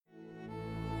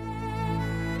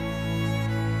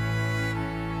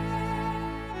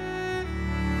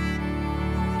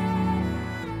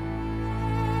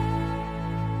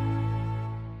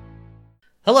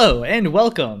Hello and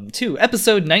welcome to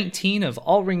episode 19 of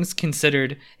All Rings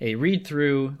Considered, a read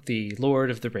through The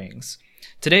Lord of the Rings.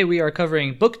 Today we are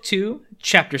covering Book 2,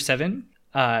 Chapter 7,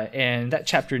 and that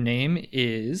chapter name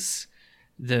is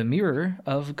The Mirror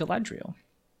of Galadriel.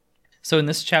 So in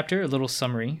this chapter, a little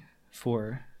summary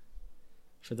for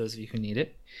those of you who need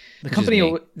it. The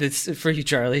company, that's for you,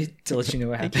 Charlie, to let you know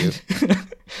what happened.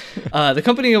 The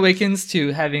company awakens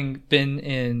to having been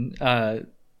in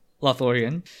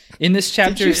Lothlorien. In this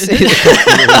chapter, Did you say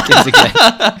the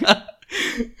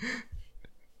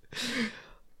again?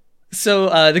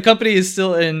 So the company is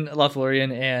still in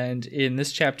Lothlorien, and in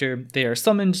this chapter, they are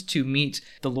summoned to meet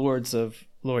the lords of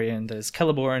Lorien, that is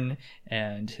Celeborn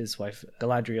and his wife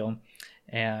Galadriel,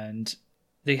 and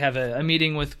they have a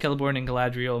meeting with Celeborn and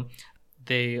Galadriel.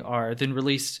 They are then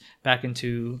released back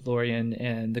into Lorien,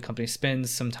 and the company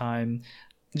spends some time,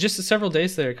 just several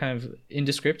days, they're kind of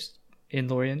indescript in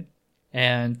Lorien.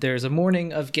 And there's a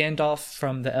mourning of Gandalf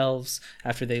from the elves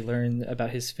after they learn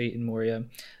about his fate in Moria.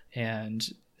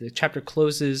 And the chapter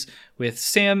closes with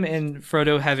Sam and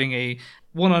Frodo having a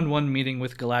one-on-one meeting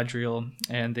with Galadriel,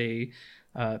 and they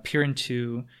peer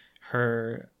into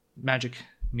her magic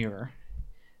mirror,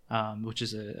 which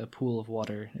is a pool of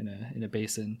water in a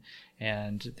basin,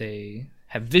 and they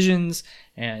have visions.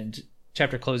 And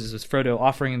chapter closes with Frodo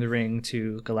offering the ring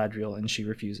to Galadriel, and she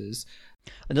refuses.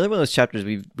 Another one of those chapters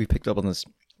we picked up on this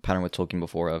pattern with Tolkien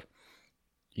before of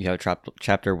you have a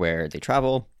chapter where they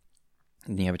travel,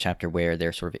 and you have a chapter where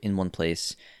they're sort of in one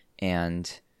place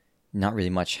and not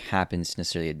really much happens to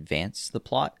necessarily advance the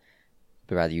plot,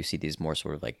 but rather you see these more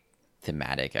sort of like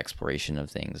thematic exploration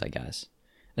of things, I guess.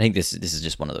 I think this is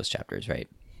just one of those chapters, right?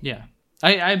 Yeah.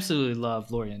 I absolutely love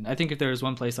Lorien. I think if there was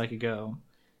one place I could go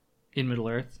in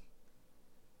Middle-earth,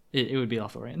 it would be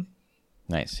Lothlorien.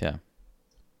 Nice, yeah.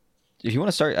 If you want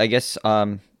to start, I guess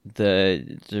there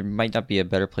might not be a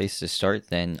better place to start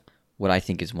than what I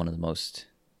think is one of the most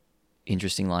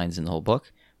interesting lines in the whole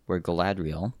book, where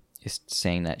Galadriel is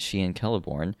saying that she and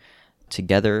Celeborn,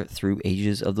 together through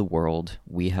ages of the world,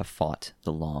 we have fought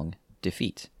the long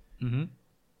defeat. Mm-hmm.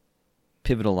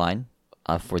 Pivotal line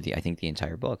for I think the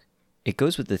entire book. It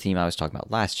goes with the theme I was talking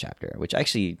about last chapter, which I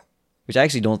actually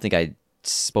don't think I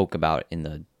spoke about in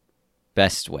the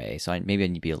best way, so maybe I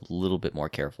need to be a little bit more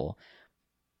careful.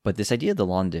 But this idea of the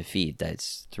long defeat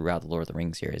that's throughout the Lord of the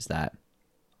Rings here is that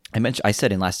I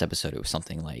said in last episode it was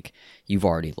something like you've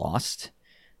already lost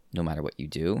no matter what you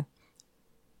do.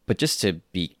 But just to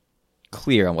be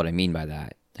clear on what I mean by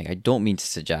that, like I don't mean to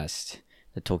suggest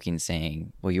that Tolkien's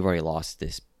saying, well, you've already lost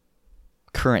this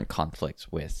current conflict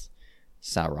with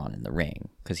Sauron and the Ring,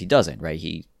 because he doesn't,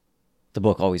 right? The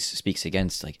book always speaks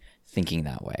against like thinking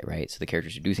that way, right? So the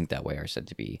characters who do think that way are said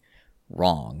to be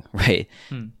wrong, right?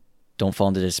 Don't fall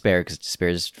into despair, because despair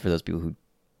is for those people who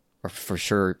are for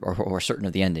sure or certain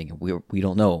of the ending. We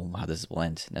don't know how this will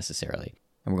end necessarily.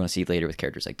 And we're going to see later with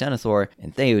characters like Denethor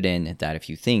and Theoden that if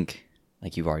you think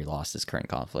like you've already lost this current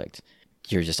conflict,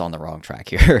 you're just on the wrong track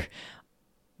here.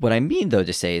 What I mean, though,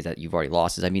 to say is that you've already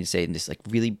lost is I mean to say in this like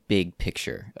really big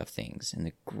picture of things, in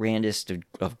the grandest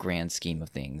of grand scheme of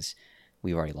things,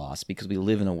 we've already lost, because we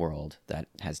live in a world that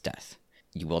has death.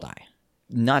 You will die.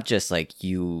 Not just like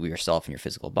you yourself and your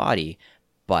physical body,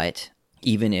 but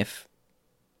even if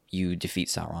you defeat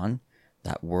Sauron,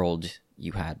 that world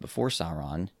you had before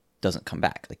Sauron doesn't come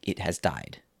back. Like, it has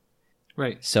died.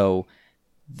 Right. So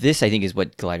this, I think, is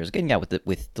what Galadriel's getting at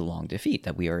with the long defeat,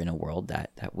 that we are in a world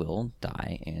that will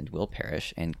die and will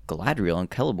perish. And Galadriel and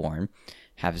Celeborn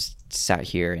have sat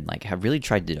here and like have really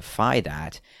tried to defy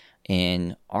that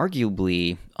in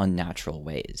arguably unnatural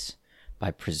ways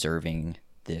by preserving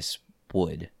this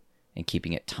wood and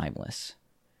keeping it timeless.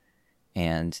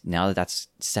 And now that that's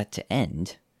set to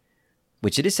end,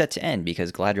 which it is set to end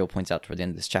because Galadriel points out toward the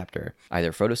end of this chapter,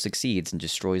 either Frodo succeeds and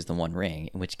destroys the One Ring,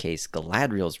 in which case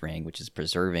Galadriel's ring, which is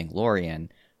preserving Lorien,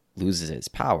 loses its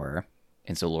power,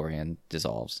 and so Lorien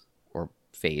dissolves or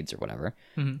fades or whatever.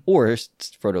 Mm-hmm. Or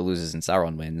Frodo loses and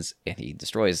Sauron wins and he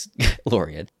destroys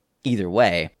Lorien. Either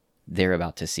way, they're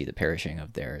about to see the perishing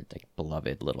of their like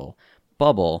beloved little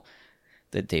bubble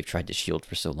that they've tried to shield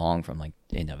for so long from like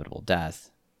inevitable death.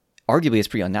 Arguably, it's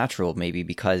pretty unnatural, maybe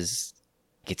because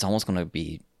it's almost going to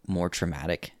be more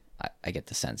traumatic, I get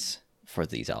the sense, for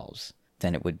these elves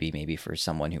than it would be maybe for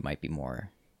someone who might be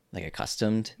more like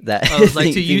accustomed that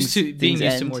like being used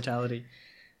to mortality.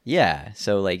 Yeah,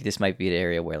 so like this might be an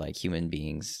area where like human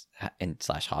beings and /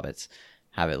 hobbits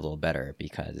have it a little better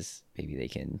because maybe they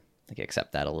can like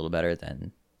accept that a little better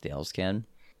than the elves can.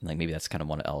 And like maybe that's kind of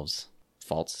one of elves'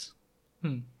 faults.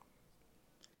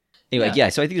 Anyway, yeah.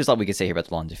 So I think there's a lot we could say here about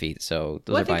the long defeat. So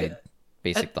those are my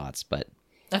basic thoughts, but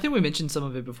I think we mentioned some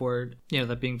of it before,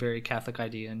 that being very Catholic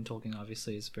idea, and Tolkien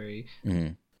obviously is very...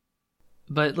 Mm-hmm.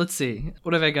 But let's see.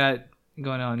 What have I got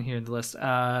going on here in the list?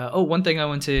 One thing I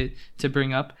want to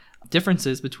bring up,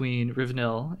 differences between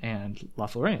Rivendell and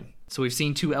Lothlorien. So we've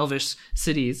seen 2 elvish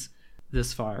cities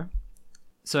this far.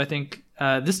 So I think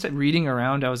this time reading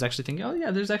around, I was actually thinking, oh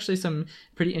yeah, there's actually some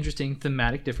pretty interesting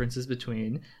thematic differences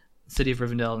between City of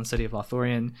Rivendell and City of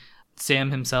Lothlorien.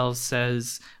 Sam himself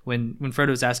says, when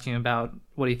Frodo's asking about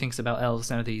what he thinks about elves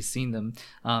now that he's seen them,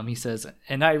 he says,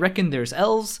 "And I reckon there's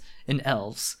elves and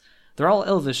elves. They're all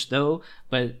elvish, though,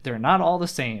 but they're not all the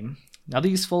same. Now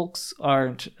these folks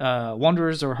aren't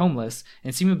wanderers or homeless,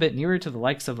 and seem a bit nearer to the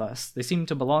likes of us. They seem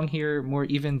to belong here more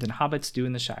even than hobbits do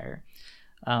in the Shire."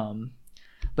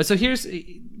 But so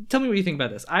tell me what you think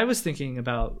about this. I was thinking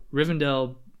about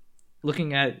Rivendell,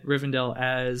 looking at Rivendell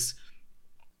as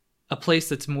a place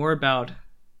that's more about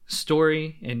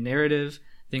story and narrative,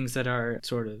 things that are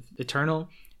sort of eternal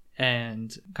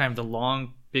and kind of the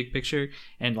long big picture,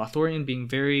 and Lothlorien being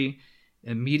very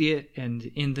immediate and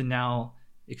in the now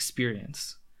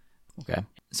experience. Okay.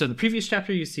 So in the previous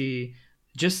chapter, you see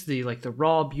just the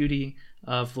raw beauty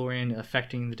of Lorien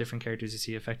affecting the different characters you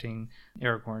see, affecting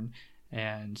Aragorn.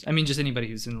 And I mean, just anybody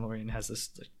who's in Lorien has this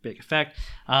big effect.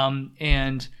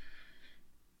 And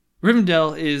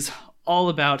Rivendell is all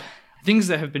about things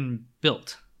that have been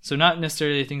built. So not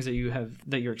necessarily things that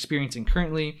you're experiencing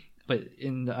currently, but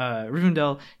in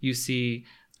Rivendell, you see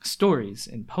stories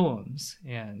and poems.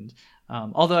 And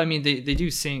although, I mean, they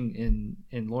do sing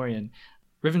in Lorien,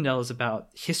 Rivendell is about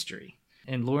history.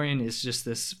 And Lorien is just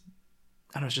this,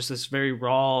 I don't know, it's just this very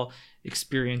raw,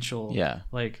 experiential. Yeah.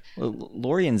 Like, well,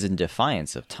 Lorien's in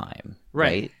defiance of time,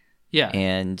 right? Yeah.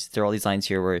 And there are all these lines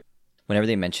here where whenever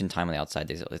they mention time on the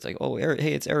outside, it's like, oh,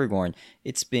 hey, it's Aragorn.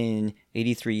 It's been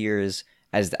 83 years,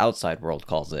 as the outside world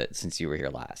calls it, since you were here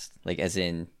last. Like, as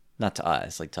in, not to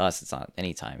us. Like, to us, it's not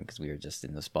any time because we were just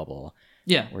in this bubble.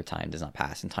 Yeah. Where time does not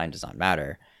pass and time does not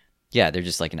matter. Yeah, they're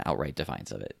just like an outright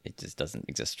defiance of it. It just doesn't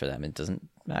exist for them. It doesn't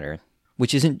matter.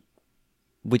 Which isn't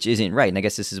right. And I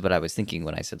guess this is what I was thinking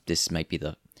when I said this might be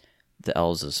the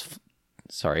elves'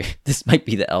 this might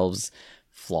be the elves'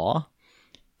 flaw,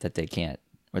 that they can't,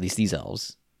 or at least these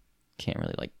elves can't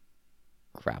really like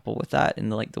grapple with that in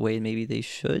the way maybe they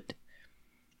should.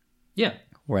 Yeah.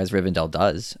 Whereas Rivendell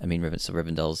does. I mean,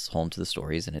 Rivendell's home to the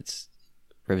stories, and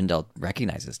Rivendell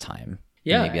recognizes time.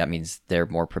 Yeah. And maybe that means they're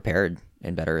more prepared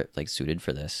and better suited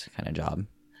for this kind of job.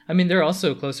 I mean, they're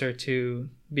also closer to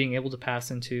being able to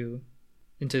pass into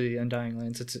the Undying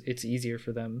Lands. It's easier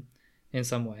for them in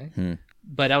some way.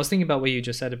 But I was thinking about what you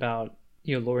just said about,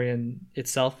 Lorien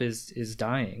itself is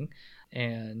dying,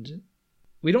 and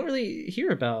we don't really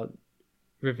hear about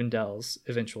Rivendell's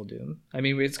eventual doom. I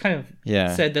mean, it's kind of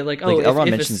said that Elrond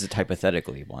mentions it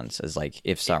hypothetically once as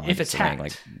if Sauron if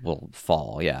attacked, will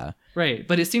fall. Yeah. Right.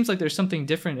 But it seems like there's something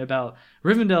different about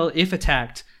Rivendell, if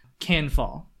attacked, can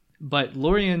fall. But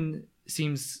Lorien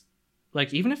seems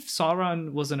like even if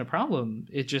Sauron wasn't a problem,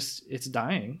 it's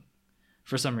dying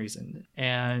for some reason.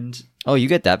 And oh, you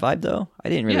get that vibe though? I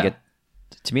didn't really get.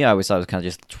 To me, I always thought it was kind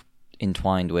of just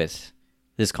entwined with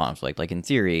this conflict. Like in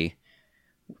theory,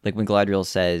 like when Galadriel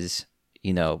says,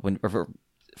 when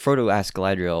Frodo asks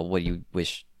Galadriel, "What do you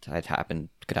wish could happen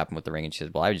with the ring?" and she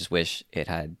says, "Well, I just wish it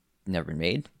had never been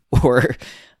made or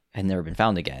had never been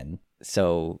found again."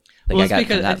 So I got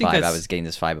from that vibe. I was getting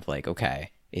this vibe of okay,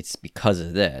 it's because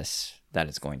of this that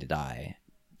it's going to die.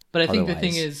 But I think the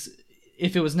thing is,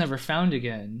 if it was never found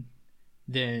again,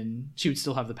 then she would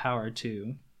still have the power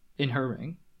to in her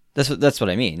ring. That's what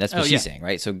I mean. That's what she's saying,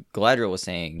 right? So Galadriel was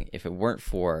saying if it weren't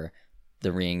for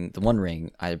the one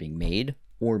ring either being made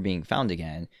or being found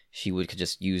again, she could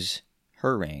just use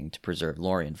her ring to preserve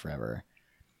Lorien forever.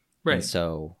 Right. And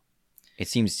so it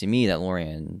seems to me that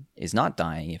Lorien is not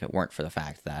dying if it weren't for the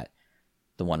fact that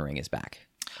the One Ring is back.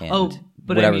 And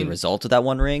whatever the result of that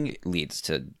One Ring leads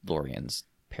to Lorien's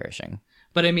perishing.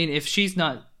 But I mean, if she's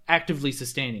not actively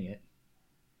sustaining it,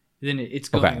 then it's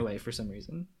going away for some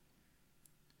reason.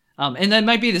 And that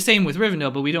might be the same with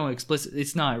Rivendell, but we don't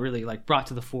it's not really brought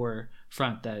to the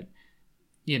forefront that,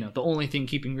 the only thing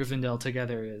keeping Rivendell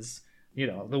together is,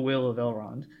 the will of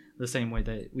Elrond, the same way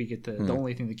that we get the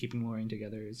only thing that keeping Lorien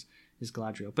together is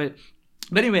Galadriel. But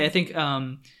anyway, I think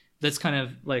that's kind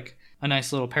of a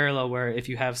nice little parallel where if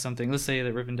you have something, let's say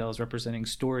that Rivendell is representing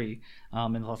story,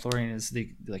 and Lothlorien is the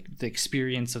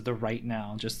experience of the right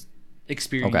now, just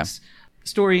experience. Okay.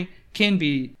 Story can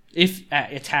be, if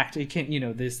attacked, it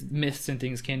can, this myths and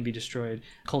things can be destroyed,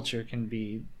 culture can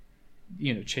be,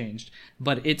 changed,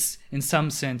 but it's in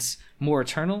some sense more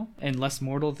eternal and less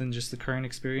mortal than just the current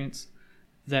experience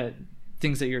that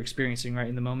things that you're experiencing right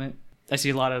in the moment. I see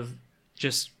a lot of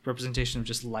just representation of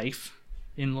just life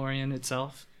in Lorien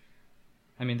itself.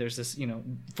 I mean, there's this,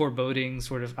 foreboding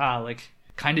sort of, like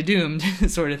kind of doomed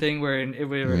sort of thing, where in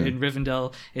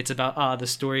Rivendell, it's about, the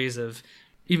stories of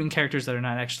even characters that are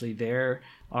not actually there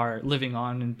are living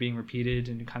on and being repeated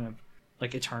and kind of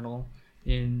like eternal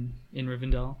in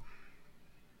Rivendell.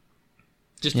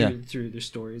 Just through their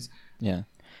stories. Yeah.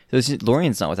 So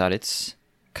Lorien's not without its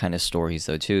kind of stories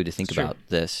though too, to think about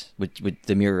this with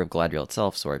the Mirror of Galadriel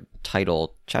itself. So our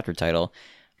chapter title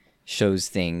shows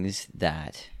things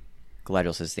that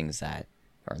Galadriel says, things that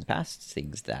are in the past,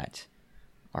 things that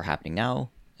are happening now,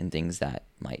 and things that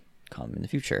might come in the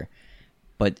future.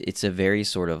 But it's a very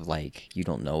sort of like, you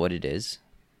don't know what it is.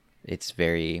 It's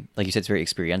very, like you said, it's very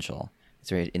experiential. It's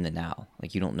very in the now.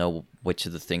 Like, you don't know which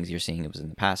of the things you're seeing it was in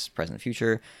the past, present,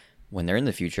 future. When they're in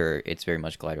the future, it's very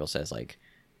much, Galadriel says, like,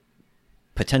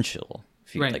 potential,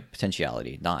 like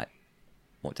potentiality, not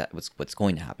what's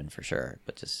going to happen for sure,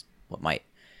 but just what might.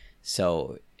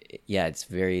 So yeah, it's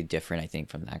very different, I think,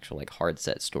 from the actual like hard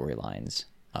set storylines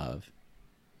of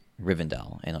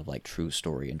Rivendell and of like true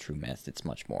story and true myth. It's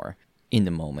much more in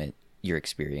the moment, your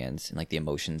experience and like the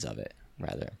emotions of it,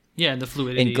 rather. Yeah, and the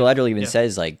fluidity. And Galadriel even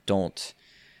says like, don't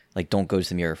go to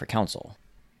the Mirror for counsel.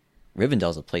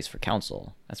 Rivendell's a place for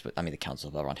counsel. That's what I mean. The Council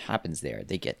of Elrond happens there.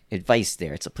 They get advice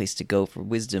there. It's a place to go for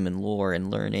wisdom and lore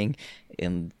and learning.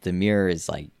 And the Mirror is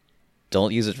like,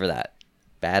 don't use it for that.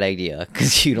 Bad idea,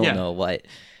 because you don't know what.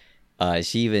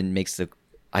 She even makes the.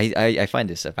 I find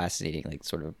this a fascinating like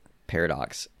sort of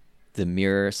paradox. The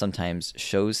Mirror sometimes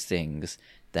shows things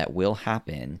that will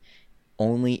happen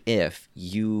only if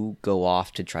you go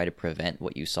off to try to prevent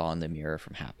what you saw in the mirror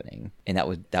from happening, and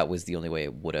that was the only way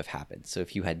it would have happened. So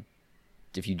if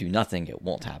you do nothing, it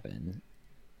won't happen.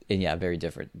 And yeah, very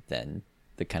different than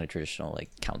the kind of traditional like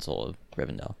Council of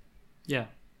Rivendell. Yeah.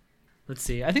 Let's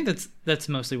see. I think that's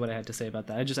mostly what I had to say about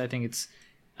that.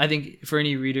 I think for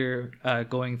any reader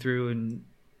going through and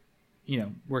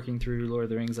working through Lord of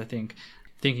the Rings, I think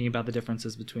thinking about the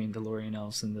differences between the Lorien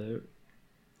elves and the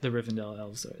Rivendell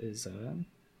elves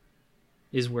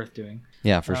is worth doing.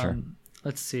 Yeah, for sure.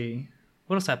 Let's see.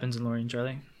 What else happens in Lorien,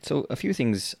 Charlie? So a few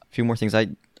more things I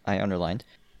underlined.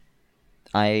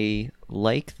 I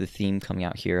like the theme coming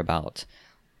out here about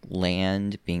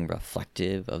land being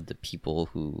reflective of the people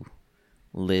who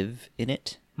live in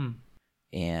it.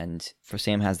 And for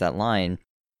Sam has that line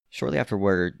shortly after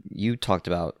where you talked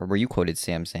about, or where you quoted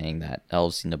Sam saying that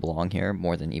elves seem to belong here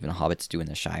more than even hobbits do in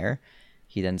the Shire.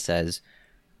 He then says,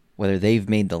 whether they've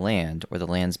made the land or the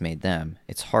land's made them,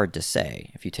 it's hard to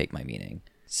say, if you take my meaning.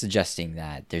 Suggesting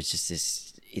that there's just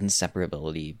this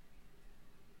inseparability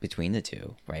between the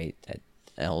two, right? That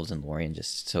elves and Lorien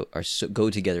just go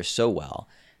together so well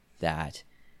that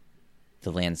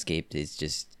the landscape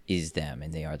is them,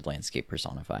 and they are the landscape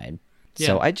personified. Yeah.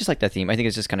 So I just like that theme. I think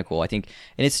it's just kind of cool. I think,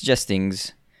 and it suggests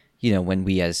things, when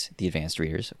we as the advanced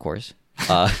readers, of course,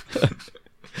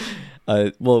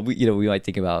 we might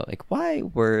think about like, why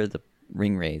were the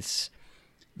Ringwraiths,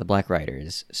 the Black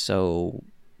Riders, so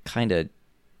kind of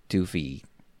doofy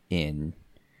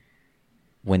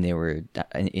when they were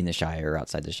in the Shire or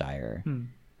outside the Shire,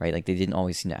 right? Like they didn't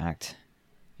always seem to act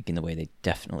like in the way they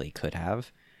definitely could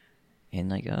have. And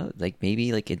like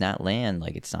maybe like in that land,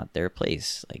 like it's not their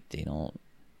place. Like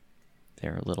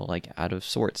they're a little like out of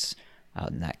sorts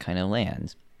out in that kind of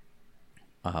land.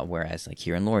 Whereas like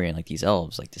here in Lorien, like these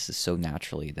elves, like this is so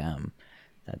naturally them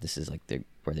that this is like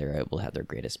where they're able to have their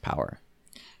greatest power.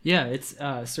 Yeah, it's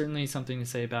certainly something to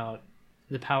say about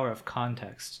the power of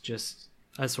context, just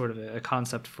as sort of a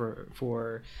concept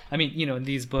for I mean, in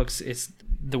these books,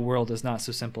 the world is not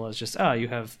so simple as just you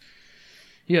have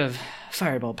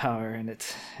fireball power and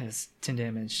it has 10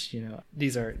 damage.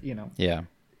 These are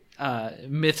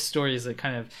myth stories that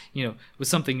kind of what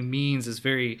something means is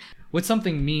very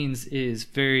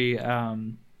how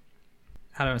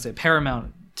do I say,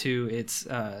 paramount to its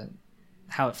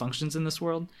how it functions in this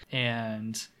world,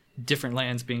 and different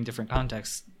lands being different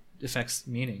contexts affects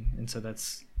meaning, and so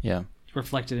that's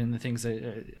reflected in the things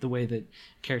that the way that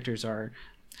characters are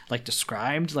like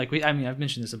described. Like I've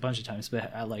mentioned this a bunch of times,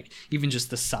 but like even just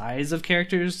the size of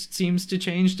characters seems to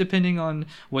change depending on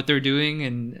what they're doing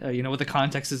and what the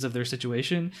context is of their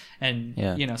situation, and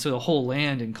so the whole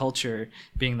land and culture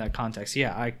being that context.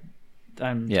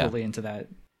 I'm totally into that.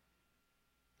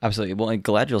 Absolutely. Well, and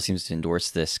Galadriel seems to endorse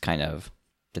this kind of,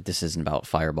 that this isn't about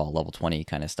fireball level 20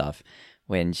 kind of stuff,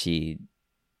 when she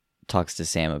talks to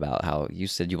Sam about how you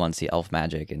said you want to see elf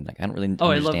magic, and like I don't really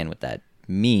understand what that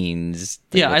means.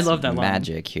 Like, I love that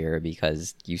magic line here,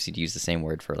 because you use the same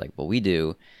word for like what we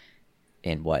do.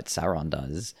 in what Sauron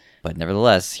does. But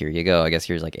nevertheless, here you go. I guess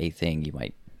here's like a thing you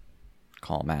might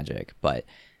call magic, but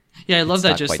yeah, I love it's that.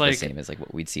 not Just quite like the same as like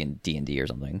what we'd see in D&D or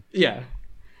something. yeah,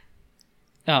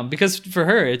 because for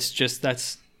her it's just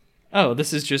this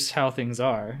is just how things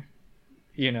are.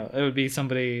 You know, it would be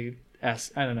somebody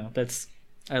ask. I don't know.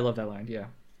 I love that line. Yeah,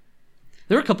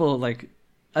 there were a couple of like.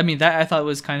 I mean, that I thought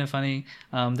was kind of funny.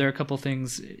 There are a couple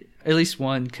things, at least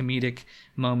one comedic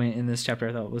moment in this chapter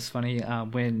I thought was funny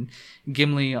when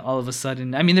Gimli all of a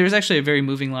sudden, I mean, there's actually a very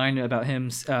moving line about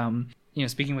him,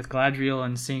 speaking with Galadriel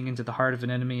and seeing into the heart of an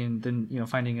enemy and then,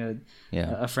 finding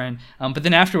a friend. But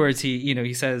then afterwards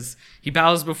he says, he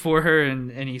bows before her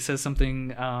and he says something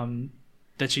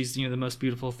that she's the most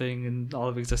beautiful thing in all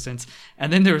of existence,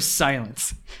 and then there was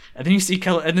silence, and then you see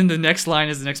and then the next line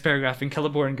is the next paragraph, and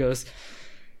Celeborn goes,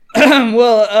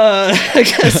 well, I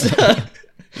guess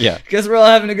guess we're all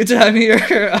having a good time here.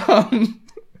 Which,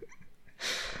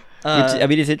 I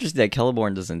mean, it's interesting that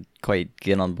Celeborn doesn't quite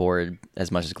get on board as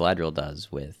much as Galadriel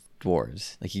does with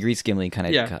dwarves. Like, he greets Gimli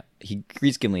he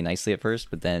greets Gimli nicely at first,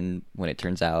 but then when it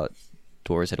turns out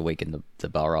dwarves had awakened the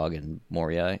Balrog and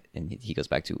Moria, and he goes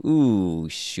back to, ooh,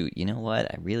 shoot, you know what?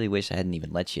 I really wish I hadn't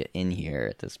even let you in here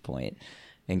at this point.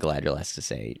 And Galadriel has to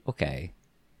say, okay,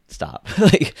 stop.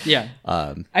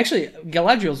 Actually,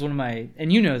 Galadriel's one of my,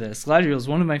 and you know this, Galadriel's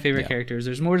one of my favorite characters.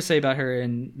 There's more to say about her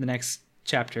in the next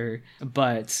chapter,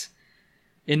 but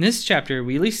in this chapter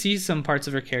we at least see some parts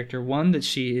of her character. One, that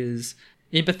she is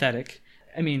empathetic.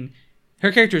 I mean,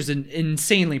 her character is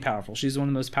insanely powerful. She's one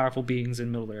of the most powerful beings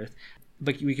in Middle Earth,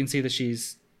 but we can see that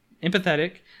she's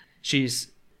empathetic,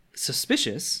 she's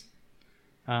suspicious.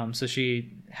 So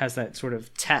she has that sort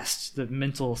of test, the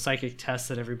mental psychic test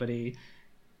that everybody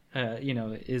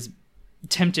is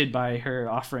tempted by her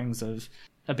offerings of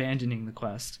abandoning the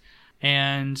quest.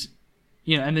 And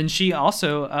and then she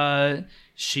also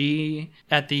she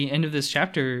at the end of this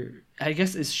chapter, I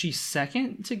guess, is she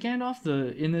second to Gandalf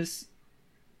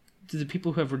to the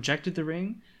people who have rejected the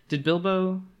ring? Did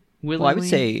Bilbo willingly? Well, I would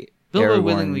say Bilbo Aragorn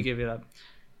willingly gave it up.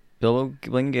 Bilbo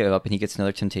willingly gave up, and he gets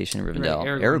another temptation in Rivendell.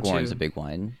 Right, Aragorn's a big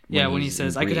one. When he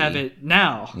says, "I could have it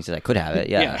now." He says, "I could have it."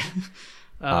 Yeah.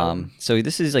 So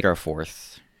this is like our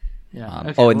fourth.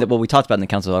 Yeah. We talked about in the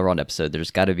Council of Elrond episode.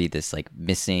 There's got to be this like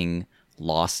missing,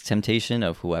 lost temptation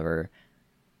of whoever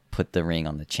put the ring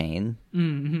on the chain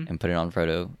and put it on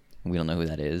Frodo. We don't know who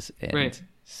that is. And right.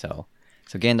 So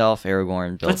Gandalf,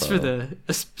 Aragorn, Bilbo. That's for the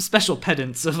special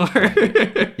pedants of our.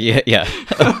 yeah.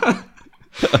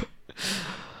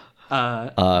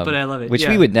 But I love it. Which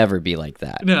we would never be like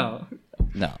that. No.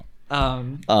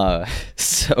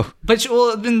 But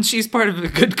then she's part of a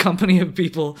good company of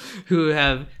people who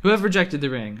have rejected the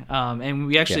ring. And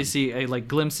we actually see a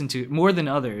glimpse into, more than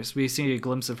others, we see a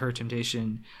glimpse of her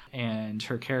temptation and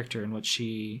her character and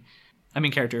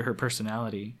her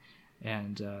personality.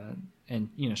 And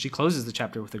she closes the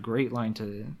chapter with a great line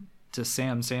to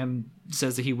Sam. Sam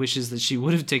says that he wishes that she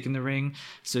would have taken the ring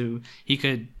so he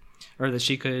could, or that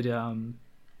she could,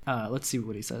 let's see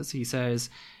what he says. He says,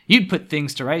 "You'd put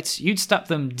things to rights. You'd stop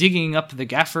them digging up the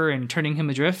gaffer and turning him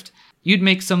adrift. You'd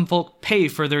make some folk pay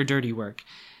for their dirty work."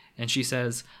 And she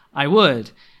says, "I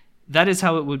would. That is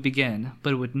how it would begin,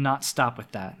 but it would not stop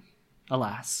with that.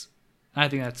 Alas." I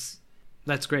think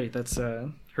that's great. That's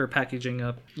her packaging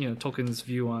up, Tolkien's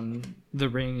view on the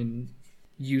ring and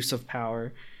use of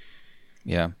power.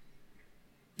 Yeah.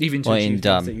 Even to achieve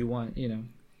things that you want,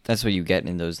 That's what you get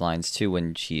in those lines too,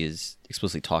 when she is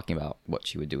explicitly talking about what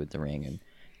she would do with the ring. And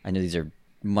I know these are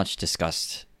much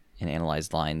discussed and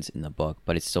analyzed lines in the book,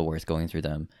 but it's still worth going through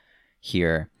them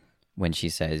here. When she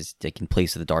says, "In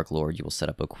place of the Dark Lord, you will set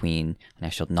up a queen, and I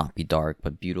shall not be dark,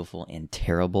 but beautiful and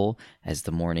terrible as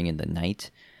the morning and the night."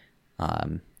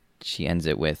 She ends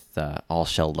it with, "All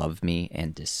shall love me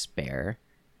and despair."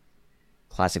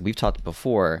 Classic. We've talked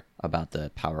before about the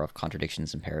power of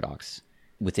contradictions and paradox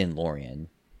within Lorien.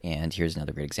 And here's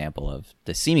another great example of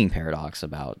the seeming paradox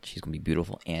about she's going to be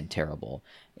beautiful and terrible,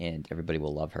 and everybody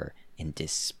will love her in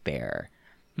despair.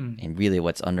 And really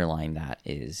what's underlying that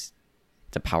is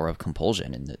the power of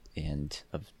compulsion and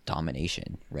of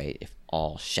domination, right? If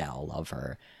all shall love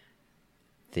her,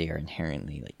 they are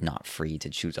inherently not free to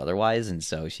choose otherwise. And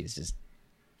so she's just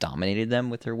dominated them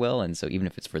with her will. And so even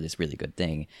if it's for this really good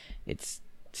thing, it's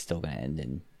still going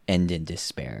to end in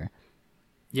despair.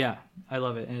 Yeah, I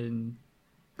love it. And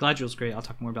Galadriel's great. I'll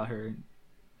talk more about her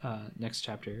next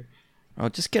chapter. Oh,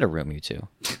 just get a room, you two.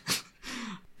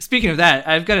 Speaking of that,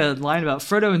 I've got a line about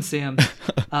Frodo and Sam.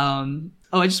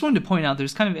 I just wanted to point out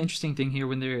there's kind of an interesting thing here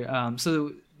when they're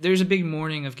so there's a big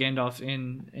mourning of Gandalf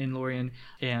in Lorien,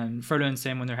 and Frodo and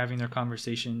Sam, when they're having their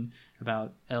conversation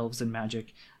about elves and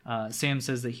magic, Sam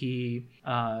says that he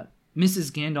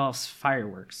misses Gandalf's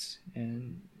fireworks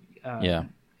and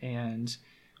and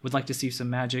would like to see some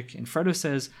magic. And Frodo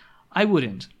says, "I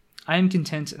wouldn't. I am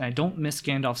content, and I don't miss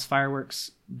Gandalf's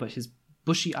fireworks, but his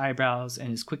bushy eyebrows and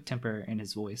his quick temper and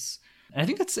his voice." And I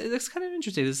think that's kind of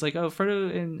interesting. It's like,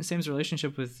 Frodo and Sam's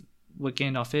relationship with what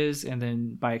Gandalf is, and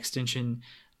then by extension,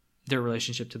 their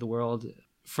relationship to the world.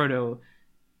 Frodo's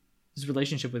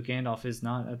relationship with Gandalf is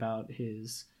not about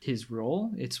his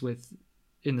role. It's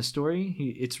in the story.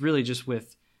 It's really just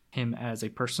with him as a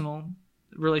personal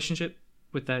relationship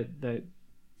with that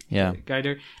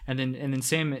guider. And then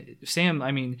Sam,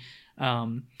 I mean,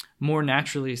 more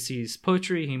naturally sees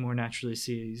poetry. He more naturally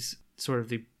sees sort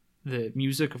of the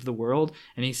music of the world,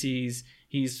 and he misses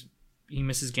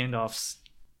Gandalf's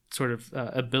sort of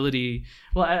ability.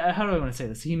 Well, how do I want to say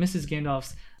this? He misses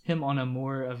Gandalf's him on a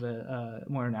more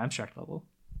an abstract level.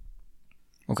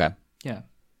 Okay. Yeah.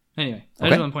 Anyway, I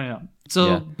just want to point it out. So,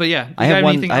 yeah. But yeah, I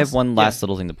have one last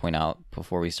little thing to point out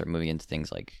before we start moving into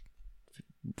things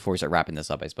before we start wrapping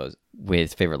this up, I suppose,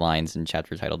 with favorite lines and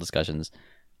chapter title discussions.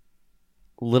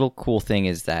 Little cool thing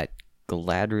is that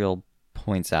Galadriel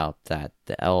points out that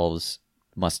the elves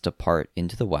must depart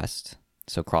into the west,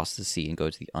 so cross the sea and go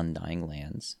to the Undying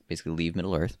Lands, basically leave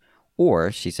Middle-earth,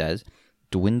 or, she says,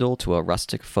 dwindle to a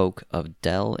rustic folk of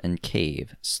dell and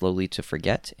cave, slowly to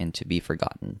forget and to be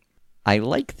forgotten. I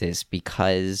like this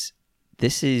because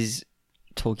this is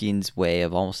Tolkien's way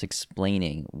of almost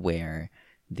explaining where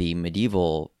the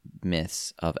medieval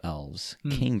myths of elves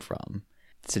came from,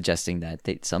 suggesting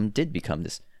that some did become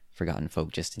this forgotten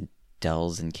folk just in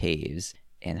dells and caves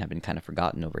and have been kind of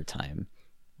forgotten over time.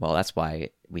 Well, that's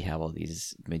why we have all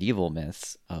these medieval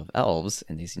myths of elves,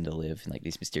 and they seem to live in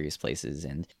these mysterious places,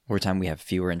 and over time we have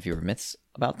fewer and fewer myths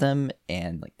about them,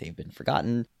 and they've been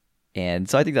forgotten. And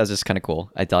so I think that was just kind of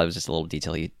cool. I thought it was just a little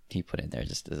detail he put in there,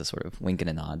 just as a sort of wink and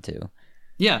a nod too.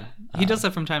 Yeah, he does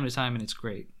that from time to time, and it's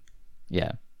great.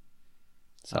 Yeah.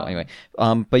 So anyway,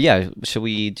 but yeah, should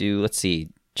we do? Let's see.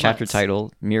 Chapter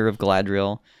title: Mirror of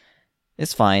Galadriel.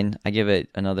 It's fine. I give it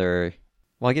another.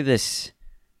 Well, I give this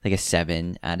a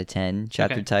 7 out of 10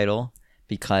 chapter title,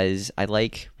 because I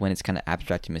like when it's kind of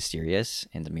abstract and mysterious,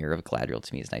 and the Mirror of Galadriel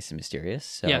to me is nice and mysterious.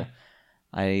 So yeah.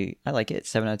 I like it.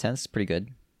 7 out of 10. It's pretty good.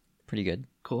 Pretty good.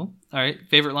 Cool. All right.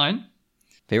 Favorite line?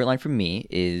 Favorite line from me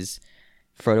is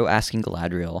Frodo asking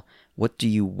Galadriel, "What do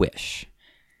you wish?"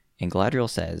 And Galadriel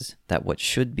says that what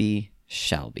should be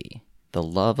shall be. The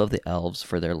love of the elves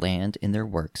for their land and their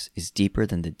works is deeper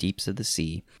than the deeps of the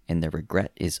sea, and their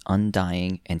regret is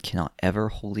undying and cannot ever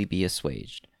wholly be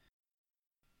assuaged.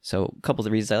 So a couple of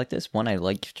the reasons I like this. One, I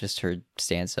like just her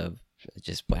stance of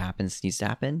just what happens needs to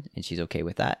happen, and she's okay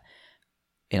with that.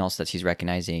 And also that she's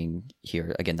recognizing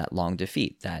here, again, that long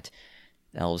defeat, that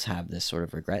elves have this sort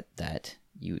of regret that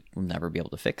you will never be able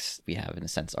to fix. We have, in a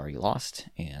sense, already lost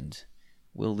and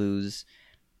will lose,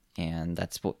 and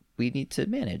that's what we need to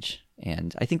manage.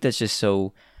 And I think that's just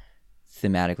so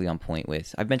thematically on point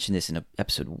with, I've mentioned this in an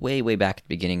episode way back at the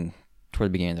beginning, toward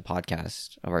the beginning of the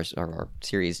podcast of our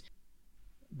series,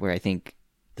 where I think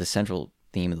the central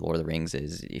theme of the Lord of the Rings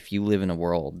is, if you live in a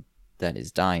world that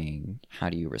is dying, how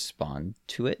do you respond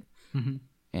to it? Mm-hmm.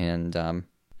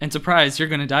 And surprise, you're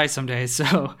going to die someday.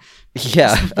 So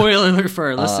yeah, spoiler alert for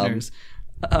our listeners.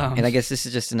 And I guess this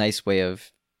is just a nice way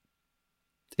of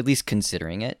at least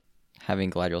considering it, having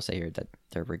Galadriel say here that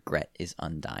their regret is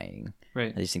undying.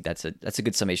 Right. I just think that's a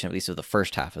good summation, at least of the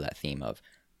first half of that theme of,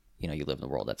 you live in a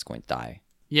world that's going to die.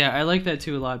 Yeah, I like that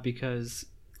too a lot, because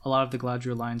a lot of the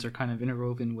Galadriel lines are kind of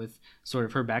interwoven with sort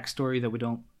of her backstory that we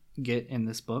don't get in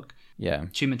this book. Yeah.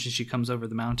 She mentions she comes over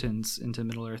the mountains into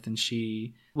Middle-earth, and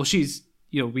she's,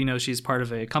 we know she's part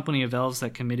of a company of elves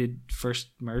that committed first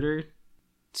murder.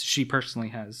 She personally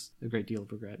has a great deal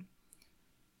of regret.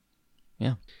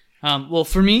 Yeah. Well,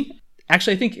 for me,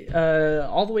 actually, I think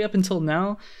all the way up until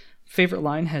now, favorite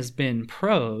line has been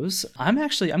prose. I'm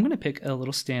going to pick a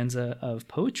little stanza of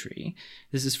poetry.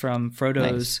 This is from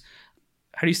Frodo's, nice.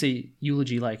 How do you say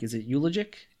eulogy like? Is it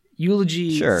eulogic?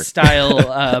 Eulogy sure.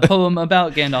 style poem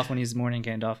about Gandalf when he's mourning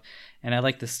Gandalf. And I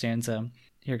like this stanza.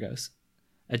 Here goes.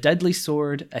 A deadly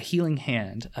sword, a healing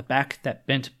hand, a back that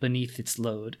bent beneath its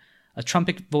load, a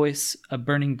trumpet voice, a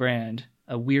burning brand,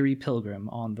 a weary pilgrim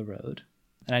on the road.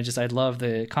 And I love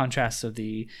the contrast of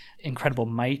the incredible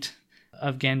might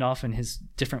of Gandalf and his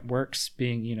different works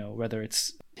being, whether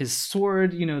it's his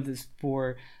sword, this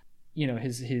for,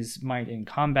 his might in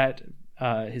combat,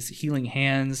 his healing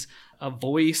hands, a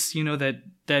voice,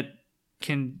 that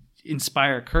can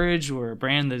inspire courage, or a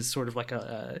brand that is sort of like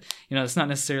it's not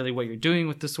necessarily what you're doing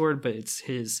with the sword, but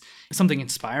it's something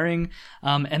inspiring.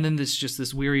 And then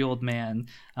this weary old man.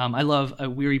 I love a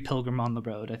weary pilgrim on the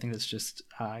road. I think that's just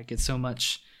I get so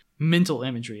much mental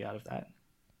imagery out of that.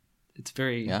 It's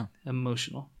very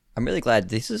emotional. I'm really glad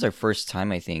this is our first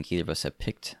time I think either of us have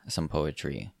picked some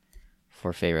poetry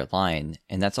for favorite line,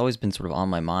 and that's always been sort of on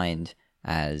my mind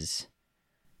as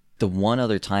the one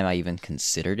other time I even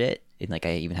considered it, and like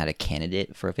I even had a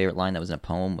candidate for a favorite line that was in a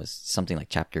poem, was something like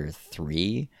chapter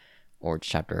 3 or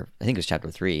chapter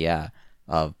 3,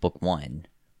 of book 1,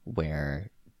 where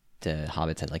the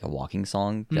hobbits had like a walking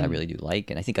song that I really do like,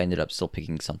 and I think I ended up still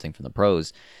picking something from the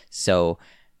prose. So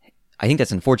I think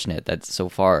that's unfortunate that so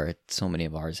far so many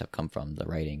of ours have come from the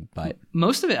writing, but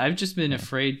most of it I've just been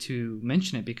afraid to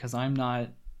mention it because I'm not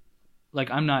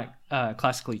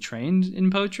classically trained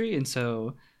in poetry, and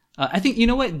so I think you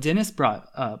know what Dennis brought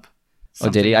up. Oh,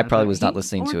 did he? I probably was not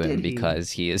listening to him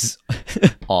because he is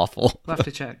awful. We'll have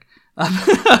to check.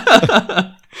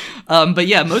 But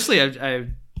yeah, mostly I've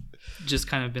just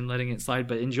kind of been letting it slide,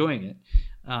 but enjoying it.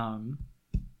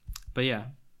 But yeah,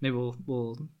 maybe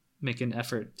we'll make an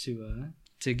effort to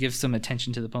give some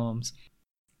attention to the poems.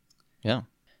 Yeah.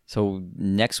 So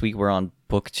next week we're on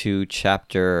book 2,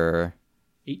 chapter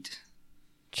 8.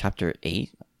 Chapter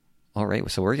 8. All right.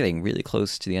 So we're getting really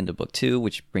close to the end of book 2,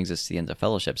 which brings us to the end of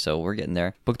Fellowship. So we're getting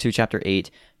there. Book 2, chapter 8.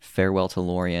 Farewell to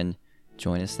Lorien.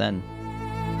 Join us then.